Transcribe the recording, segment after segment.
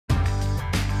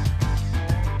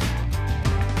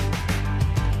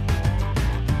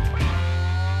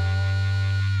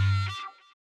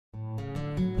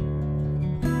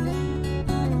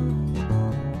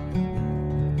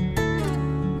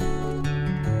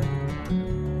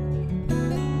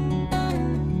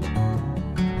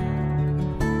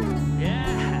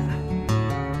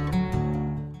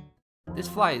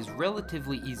fly is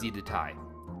relatively easy to tie.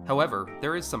 However,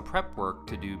 there is some prep work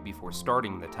to do before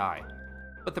starting the tie.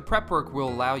 But the prep work will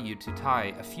allow you to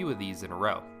tie a few of these in a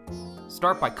row.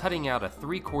 Start by cutting out a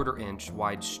 3/4 inch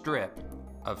wide strip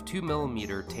of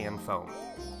 2mm tan foam.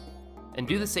 And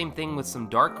do the same thing with some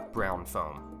dark brown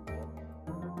foam.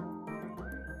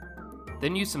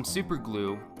 Then use some super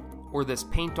glue or this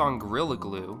paint-on Gorilla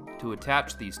Glue to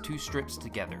attach these two strips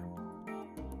together.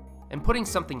 And putting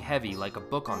something heavy like a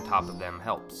book on top of them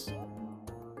helps.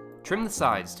 Trim the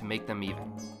sides to make them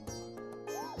even.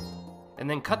 And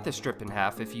then cut the strip in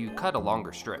half if you cut a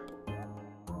longer strip.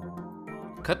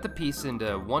 Cut the piece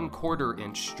into 1/4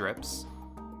 inch strips,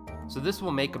 so this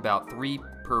will make about 3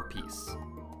 per piece.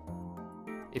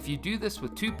 If you do this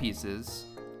with 2 pieces,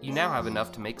 you now have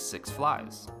enough to make 6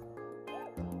 flies.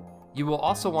 You will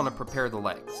also want to prepare the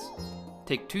legs.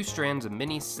 Take 2 strands of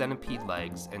mini centipede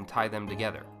legs and tie them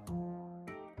together.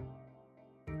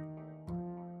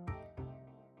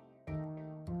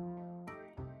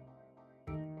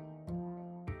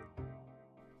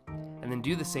 And then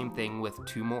do the same thing with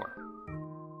 2 more.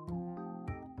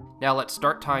 Now let's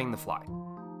start tying the fly.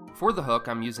 For the hook,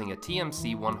 I'm using a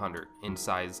TMC 100 in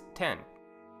size 10.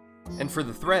 And for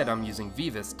the thread, I'm using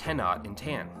Vivas 10/0 in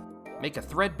tan. Make a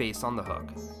thread base on the hook,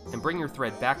 and bring your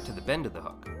thread back to the bend of the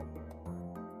hook.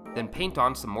 Then paint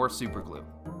on some more super glue.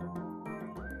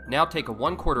 Now take a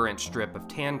 1/4 inch strip of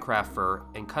tan craft fur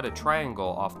and cut a triangle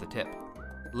off the tip.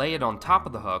 Lay it on top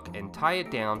of the hook and tie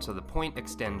it down so the point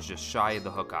extends just shy of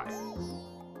the hook eye.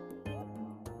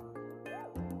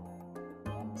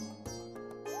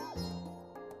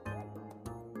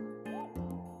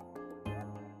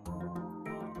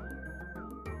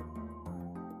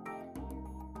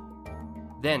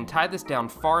 Then tie this down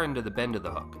far into the bend of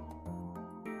the hook.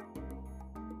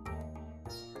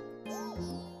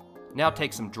 Now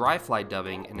take some dry fly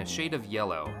dubbing in a shade of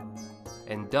yellow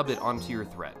and dub it onto your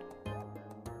thread.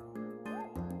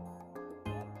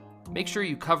 Make sure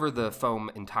you cover the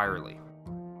foam entirely.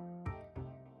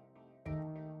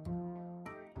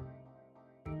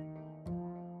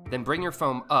 Then bring your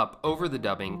foam up over the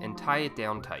dubbing and tie it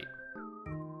down tight.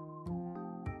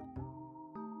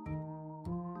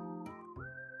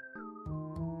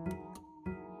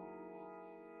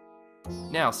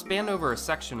 Now span over a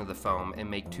section of the foam and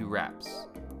make 2 wraps.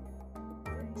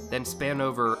 Then span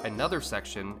over another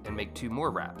section and make 2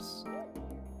 more wraps.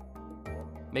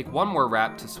 Make 1 more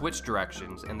wrap to switch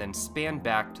directions and then span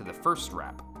back to the first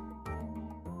wrap.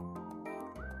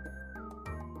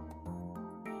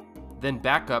 Then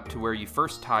back up to where you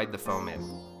first tied the foam in.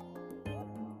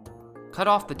 Cut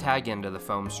off the tag end of the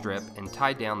foam strip and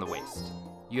tie down the waist.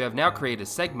 You have now created a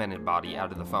segmented body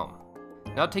out of the foam.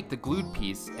 Now take the glued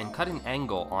piece and cut an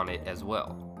angle on it as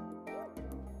well.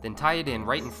 Then tie it in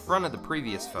right in front of the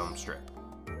previous foam strip.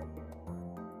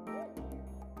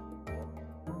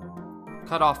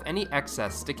 Cut off any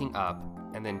excess sticking up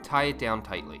and then tie it down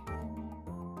tightly.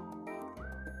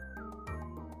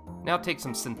 Now take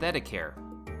some synthetic hair,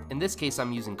 in this case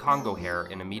I'm using Congo hair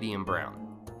in a medium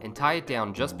brown, and tie it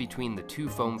down just between the 2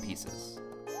 foam pieces.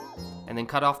 And then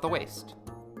cut off the waist.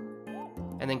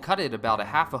 And then cut it about a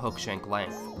half a hook shank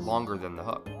length, longer than the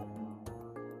hook.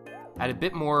 Add a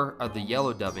bit more of the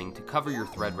yellow dubbing to cover your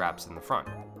thread wraps in the front.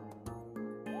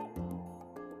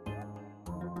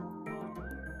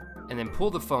 And then pull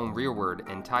the foam rearward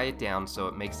and tie it down so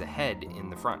it makes a head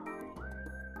in the front.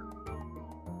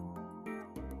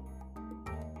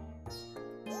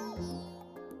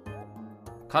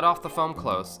 Cut off the foam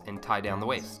close and tie down the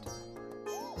waist.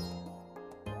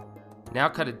 Now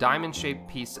cut a diamond-shaped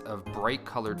piece of bright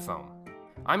colored foam.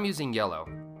 I'm using yellow,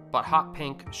 but hot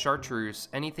pink, chartreuse,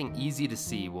 anything easy to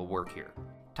see will work here.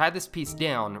 Tie this piece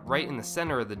down right in the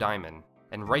center of the diamond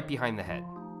and right behind the head.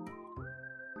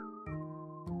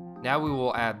 Now we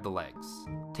will add the legs.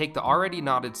 Take the already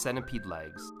knotted centipede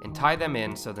legs and tie them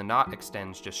in so the knot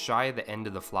extends just shy of the end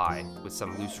of the fly with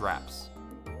some loose wraps.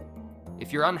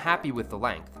 If you're unhappy with the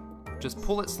length, just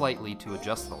pull it slightly to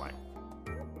adjust the length.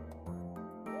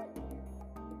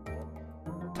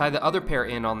 Tie the other pair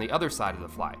in on the other side of the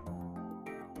fly.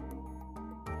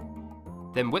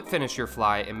 Then whip finish your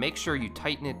fly and make sure you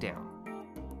tighten it down.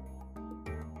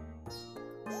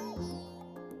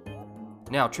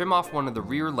 Now trim off one of the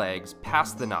rear legs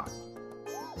past the knot,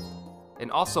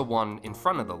 and also one in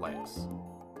front of the legs.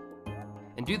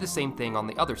 And do the same thing on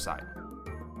the other side.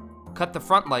 Cut the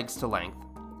front legs to length,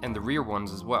 and the rear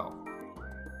ones as well.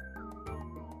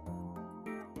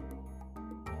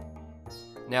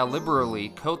 Now liberally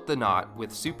coat the knot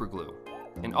with super glue,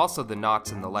 and also the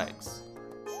knots in the legs.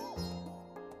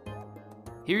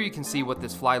 Here you can see what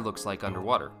this fly looks like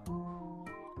underwater.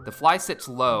 The fly sits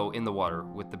low in the water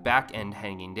with the back end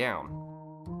hanging down.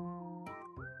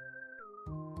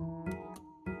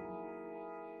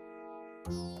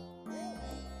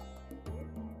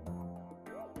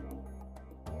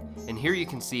 And here you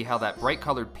can see how that bright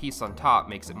colored piece on top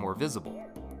makes it more visible.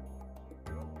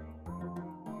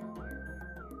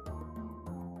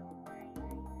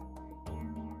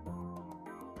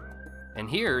 And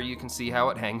here you can see how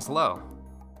it hangs low.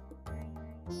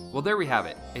 Well, there we have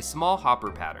it, a small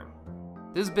hopper pattern.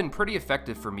 This has been pretty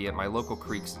effective for me at my local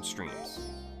creeks and streams.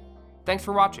 Thanks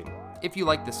for watching. If you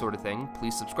like this sort of thing,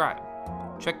 please subscribe.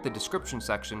 Check the description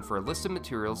section for a list of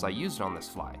materials I used on this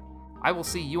fly. I will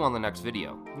see you on the next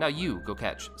video. Now you go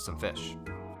catch some fish.